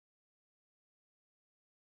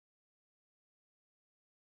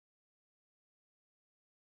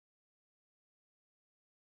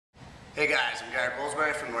Hey guys, I'm Garrett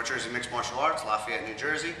Goldsberry from North Jersey Mixed Martial Arts, Lafayette, New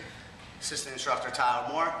Jersey. Assistant instructor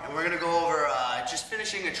Tyler Moore, and we're going to go over just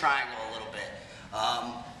finishing a triangle a little bit.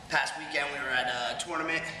 Past weekend we were at a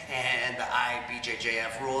tournament and the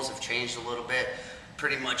IBJJF rules have changed a little bit.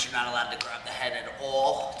 Pretty much you're not allowed to grab the head at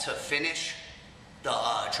all to finish the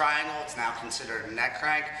triangle. It's now considered a neck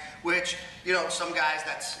crank, which, you know, some guys,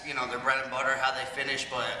 that's, you know, their bread and butter, how they finish,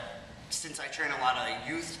 but since I train a lot of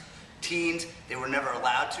youth, teens, they were never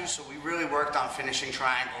allowed to, so we really worked on finishing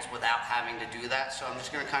triangles without having to do that. So I'm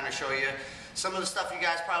just going to kind of show you some of the stuff you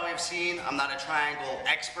guys probably have seen. I'm not a triangle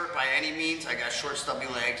expert by any means. I got short stubby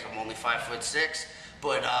legs. I'm only 5'6",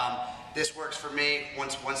 but this works for me.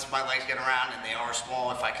 Once my legs get around, and they are small,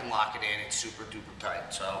 if I can lock it in, it's super duper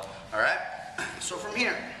tight. So, all right. So from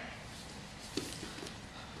here,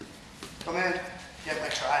 come in, get my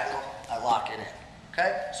triangle, I lock it in.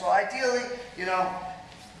 Okay. So ideally, you know,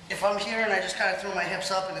 if I'm here and I just kind of throw my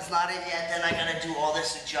hips up and it's not in yet, then I gotta do all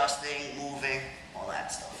this adjusting, moving, all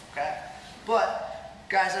that stuff, okay? But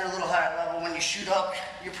guys at a little higher level, when you shoot up,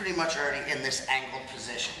 you're pretty much already in this angled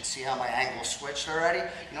position. See how my angle switched already?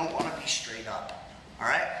 You don't wanna be straight up, all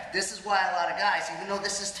right? This is why a lot of guys, even though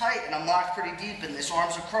this is tight and I'm locked pretty deep and this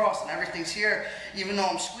arm's across and everything's here, even though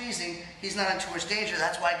I'm squeezing, he's not in too much danger.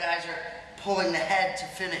 That's why guys are pulling the head to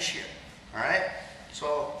finish here, all right?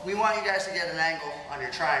 So we want you guys to get an angle on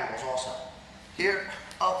your triangles also. Here,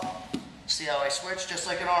 up, see how I switch? Just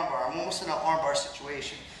like an armbar. I'm almost in an armbar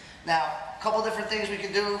situation. Now, a couple different things we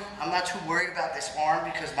can do. I'm not too worried about this arm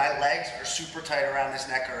because my legs are super tight around this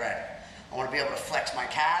neck already. I want to be able to flex my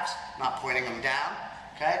calves, not pointing them down,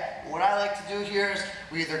 okay? What I like to do here is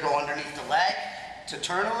we either go underneath the leg to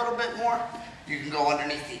turn a little bit more. You can go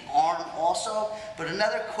underneath the arm also. But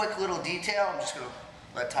another quick little detail, I'm just going to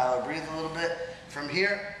let Tyler breathe a little bit. From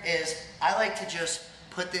here is I like to just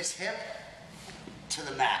put this hip to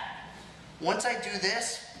the mat. Once I do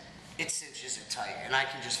this, it cinches it tight and I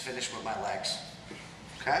can just finish with my legs.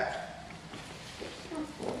 Okay?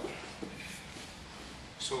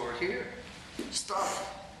 So we're here, stop,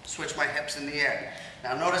 switch my hips in the air.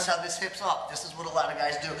 Now notice how this hip's up. This is what a lot of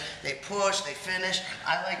guys do. They push, they finish.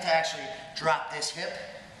 I like to actually drop this hip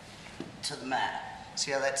to the mat.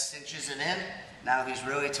 See how that cinches it in? Now he's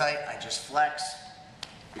really tight, I just flex,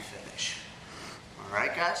 finish. All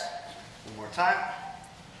right, guys? One more time.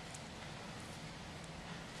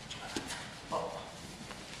 Oh.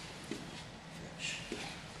 Finish.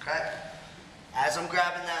 Okay? As I'm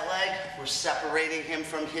grabbing that leg, we're separating him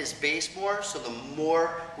from his base more, so the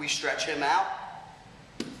more we stretch him out,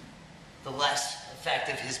 the less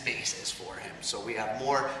effective his base is for him. So we have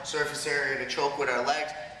more surface area to choke with our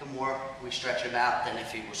legs, the more we stretch him out than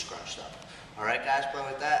if he was scrunched up. All right, guys, play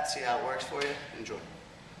with that, see how it works for you. Enjoy.